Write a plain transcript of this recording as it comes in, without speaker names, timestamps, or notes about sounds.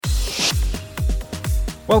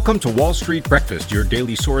Welcome to Wall Street Breakfast, your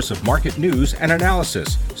daily source of market news and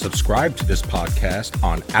analysis. Subscribe to this podcast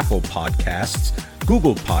on Apple Podcasts,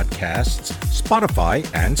 Google Podcasts, Spotify,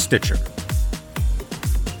 and Stitcher.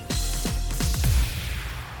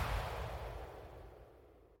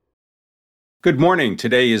 Good morning.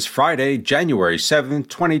 Today is Friday, January 7th,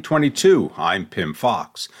 2022. I'm Pim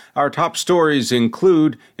Fox. Our top stories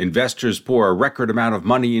include investors pour a record amount of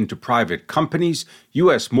money into private companies,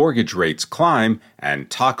 U.S. mortgage rates climb, and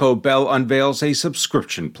Taco Bell unveils a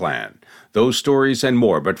subscription plan. Those stories and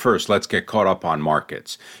more, but first, let's get caught up on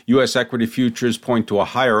markets. U.S. equity futures point to a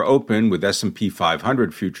higher open, with S&P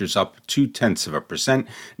 500 futures up 0.2%.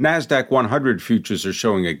 NASDAQ 100 futures are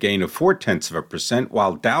showing a gain of 0.4%,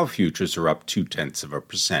 while Dow futures are up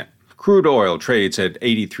 0.2%. Crude oil trades at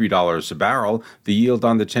 $83 a barrel. The yield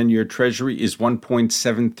on the 10-year Treasury is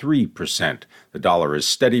 1.73%. The dollar is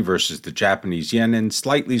steady versus the Japanese yen and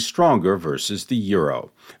slightly stronger versus the euro.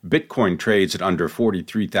 Bitcoin trades at under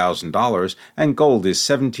 $43,000 and gold is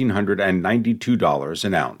 $1,792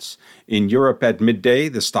 an ounce. In Europe at midday,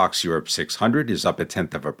 the Stoxx Europe 600 is up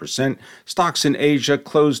 0.1%. Stocks in Asia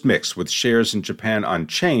closed mixed, with shares in Japan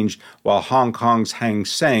unchanged, while Hong Kong's Hang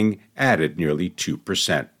Seng added nearly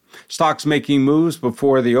 2%. Stocks making moves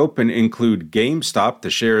before the open include GameStop. The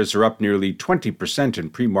shares are up nearly 20% in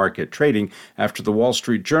pre-market trading after the Wall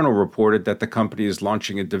Street Journal reported that the company is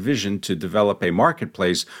launching a division to develop a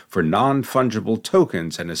marketplace for non-fungible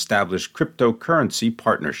tokens and establish cryptocurrency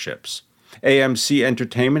partnerships. AMC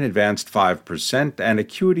Entertainment advanced 5%, and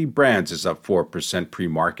Acuity Brands is up 4%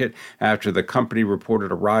 pre-market after the company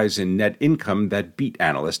reported a rise in net income that beat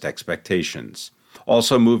analyst expectations.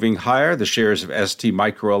 Also moving higher, the shares of ST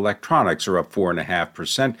Microelectronics are up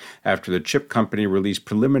 4.5% after the chip company released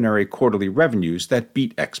preliminary quarterly revenues that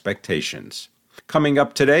beat expectations. Coming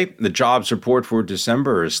up today, the jobs report for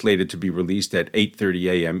December is slated to be released at 8:30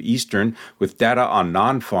 a.m. Eastern, with data on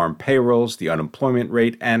non-farm payrolls, the unemployment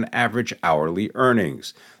rate, and average hourly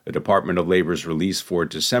earnings. The Department of Labor's release for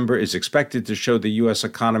December is expected to show the U.S.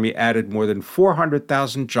 economy added more than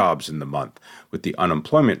 400,000 jobs in the month, with the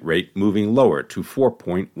unemployment rate moving lower to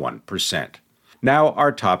 4.1%. Now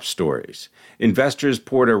our top stories. Investors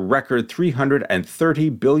poured a record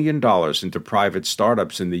 $330 billion into private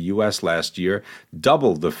startups in the U.S. last year,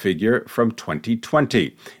 double the figure from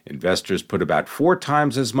 2020. Investors put about 4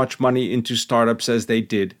 times as much money into startups as they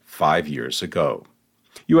did 5 years ago.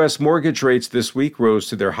 U.S. mortgage rates this week rose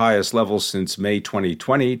to their highest levels since May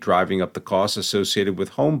 2020, driving up the costs associated with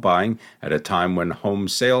home buying at a time when home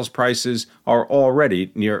sales prices are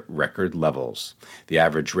already near record levels. The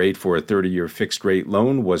average rate for a 30-year fixed-rate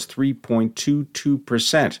loan was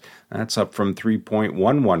 3.22%. That's up from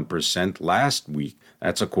 3.11% last week.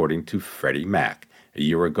 That's according to Freddie Mac. A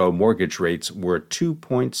year ago, mortgage rates were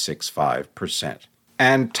 2.65%.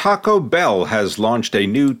 And Taco Bell has launched a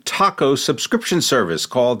new taco subscription service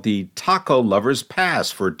called the Taco Lovers Pass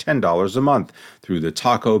for $10 a month through the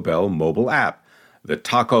Taco Bell mobile app. The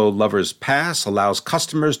Taco Lovers Pass allows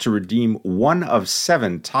customers to redeem 1 of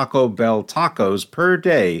 7 Taco Bell tacos per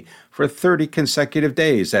day for 30 consecutive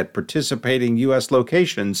days at participating U.S.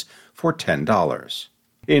 locations for $10.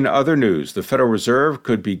 In other news, the Federal Reserve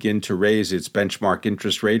could begin to raise its benchmark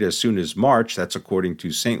interest rate as soon as March. That's according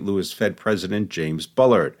to St. Louis Fed President James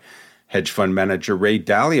Bullard. Hedge fund manager Ray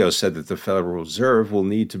Dalio said that the Federal Reserve will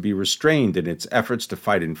need to be restrained in its efforts to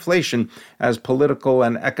fight inflation, as political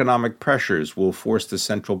and economic pressures will force the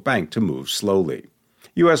central bank to move slowly.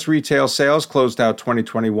 U.S. retail sales closed out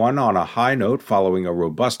 2021 on a high note following a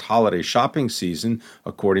robust holiday shopping season,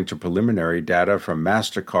 according to preliminary data from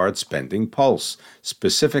MasterCard Spending Pulse.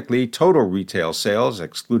 Specifically, total retail sales,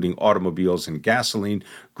 excluding automobiles and gasoline,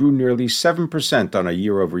 grew nearly 7% on a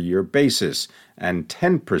year-over-year basis, and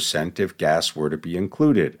 10% if gas were to be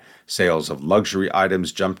included. Sales of luxury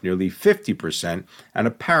items jumped nearly 50%, and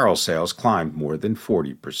apparel sales climbed more than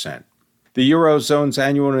 40%. The Eurozone's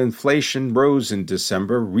annual inflation rose in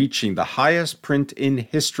December, reaching the highest print in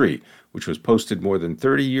history, which was posted more than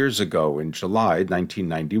 30 years ago in July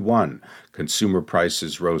 1991. Consumer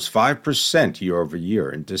prices rose 5% year-over-year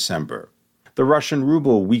in December. The Russian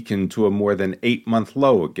ruble weakened to a more than 8-month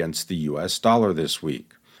low against the U.S. dollar this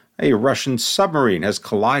week. A Russian submarine has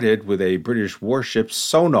collided with a British warship's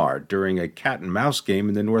sonar during a cat-and-mouse game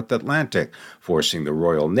in the North Atlantic, forcing the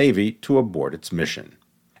Royal Navy to abort its mission.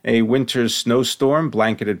 A winter snowstorm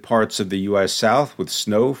blanketed parts of the U.S. South with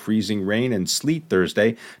snow, freezing rain, and sleet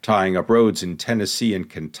Thursday, tying up roads in Tennessee and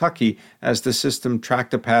Kentucky as the system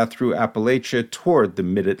tracked a path through Appalachia toward the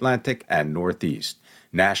mid-Atlantic and Northeast.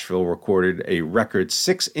 Nashville recorded a record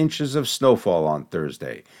 6 inches of snowfall on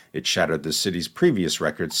Thursday. It shattered the city's previous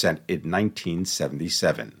record set in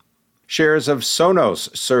 1977. Shares of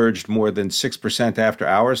Sonos surged more than 6% after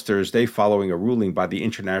hours Thursday following a ruling by the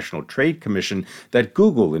International Trade Commission that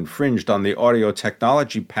Google infringed on the audio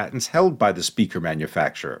technology patents held by the speaker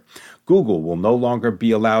manufacturer. Google will no longer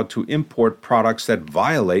be allowed to import products that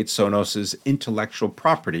violate Sonos's intellectual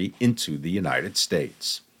property into the United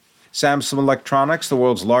States. Samsung Electronics, the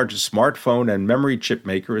world's largest smartphone and memory chip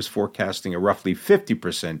maker, is forecasting a roughly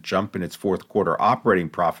 50% jump in its fourth quarter operating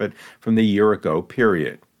profit from the year-ago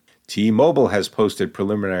period. T-Mobile has posted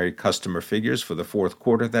preliminary customer figures for the fourth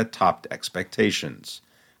quarter that topped expectations.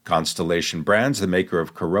 Constellation Brands, the maker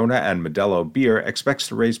of Corona and Modelo beer, expects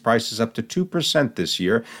to raise prices up to 2% this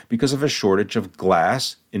year because of a shortage of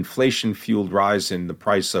glass, inflation-fueled rise in the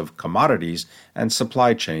price of commodities, and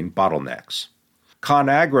supply chain bottlenecks.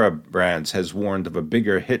 ConAgra Brands has warned of a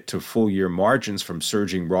bigger hit to full-year margins from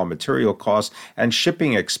surging raw material costs and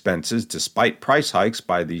shipping expenses despite price hikes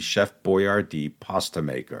by the Chef Boyardee pasta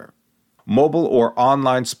maker. Mobile or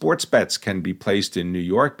online sports bets can be placed in New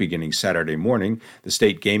York beginning Saturday morning. The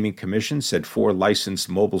State Gaming Commission said 4 licensed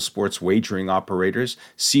mobile sports wagering operators,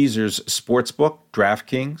 Caesars Sportsbook,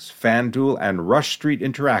 DraftKings, FanDuel, and Rush Street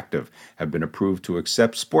Interactive, have been approved to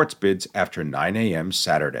accept sports bids after 9 a.m.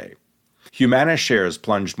 Saturday. Humana shares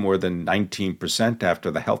plunged more than 19%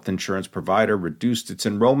 after the health insurance provider reduced its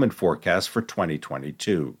enrollment forecast for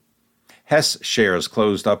 2022. Hess shares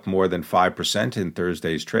closed up more than 5% in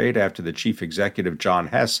Thursday's trade after the chief executive, John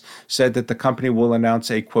Hess, said that the company will announce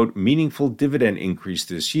a, quote, meaningful dividend increase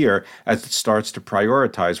this year as it starts to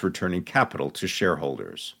prioritize returning capital to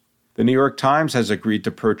shareholders. The New York Times has agreed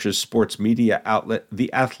to purchase sports media outlet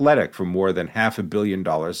The Athletic for more than $500 million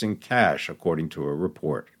in cash, according to a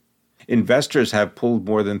report. Investors have pulled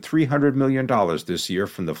more than $300 million this year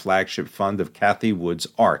from the flagship fund of Cathie Wood's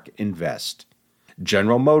ARK Invest.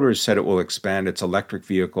 General Motors said it will expand its electric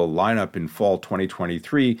vehicle lineup in fall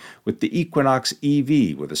 2023 with the Equinox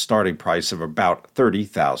EV with a starting price of about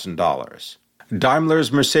 $30,000.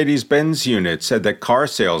 Daimler's Mercedes-Benz unit said that car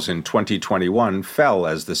sales in 2021 fell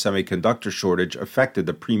as the semiconductor shortage affected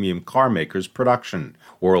the premium car maker's production.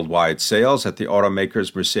 Worldwide sales at the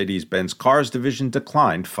automaker's Mercedes-Benz Cars division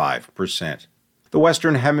declined 5%. The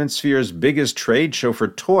Western Hemisphere's biggest trade show for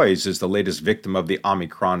toys is the latest victim of the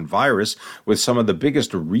Omicron virus, with some of the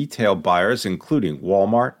biggest retail buyers, including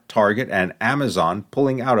Walmart, Target, and Amazon,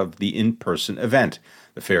 pulling out of the in-person event.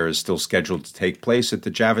 The fair is still scheduled to take place at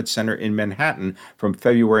the Javits Center in Manhattan from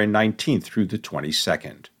February 19th through the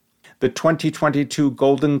 22nd. The 2022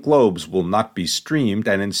 Golden Globes will not be streamed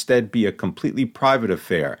and instead be a completely private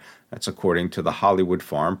affair. That's according to the Hollywood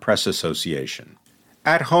Foreign Press Association.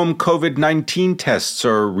 At-home COVID-19 tests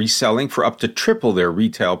are reselling for up to triple their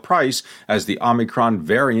retail price as the Omicron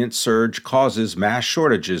variant surge causes mass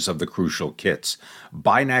shortages of the crucial kits.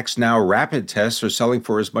 Binax Now rapid tests are selling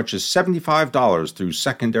for as much as $75 through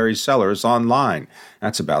secondary sellers online.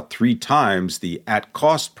 That's about 3 times the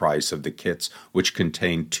at-cost price of the kits, which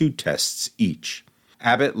contain 2 tests each.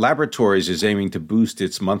 Abbott Laboratories is aiming to boost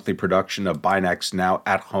its monthly production of Binax Now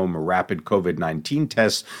at-home rapid COVID-19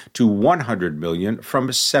 tests to 100 million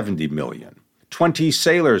from 70 million. 20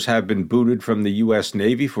 sailors have been booted from the U.S.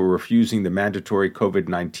 Navy for refusing the mandatory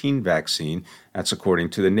COVID-19 vaccine. That's according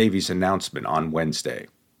to the Navy's announcement on Wednesday.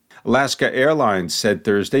 Alaska Airlines said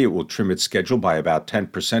Thursday it will trim its schedule by about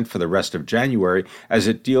 10% for the rest of January as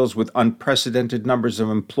it deals with unprecedented numbers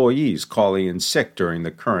of employees calling in sick during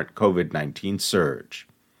the current COVID-19 surge.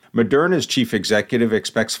 Moderna's chief executive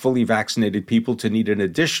expects fully vaccinated people to need an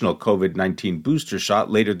additional COVID-19 booster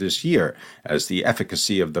shot later this year as the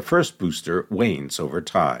efficacy of the first booster wanes over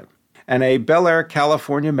time. And a Bel Air,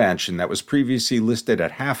 California mansion that was previously listed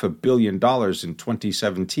at $500 million in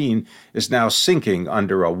 2017 is now sinking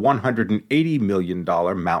under a $180 million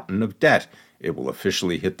mountain of debt. It will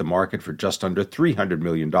officially hit the market for just under $300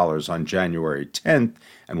 million on January 10th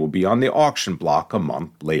and will be on the auction block a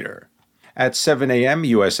month later. At 7 a.m.,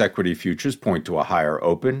 U.S. equity futures point to a higher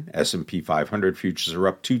open. S&P 500 futures are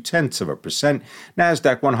up 0.2%.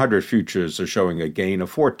 NASDAQ 100 futures are showing a gain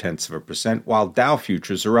of 0.4%, while Dow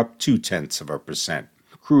futures are up 0.2%.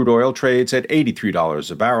 Crude oil trades at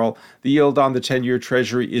 $83 a barrel. The yield on the 10-year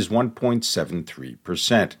Treasury is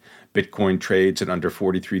 1.73%. Bitcoin trades at under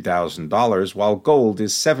 $43,000, while gold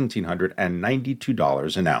is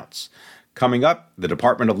 $1,792 an ounce. Coming up, the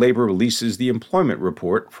Department of Labor releases the employment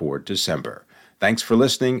report for December. Thanks for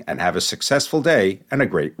listening and have a successful day and a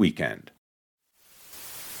great weekend.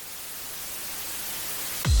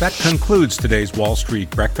 That concludes today's Wall Street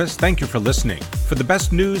Breakfast. Thank you for listening. For the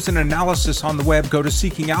best news and analysis on the web, go to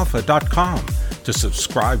seekingalpha.com. To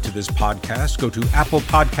subscribe to this podcast, go to Apple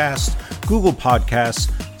Podcasts, Google Podcasts,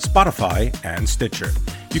 Spotify, and Stitcher.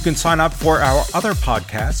 You can sign up for our other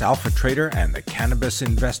podcasts, Alpha Trader and the Cannabis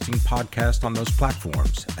Investing Podcast, on those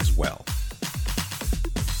platforms as well.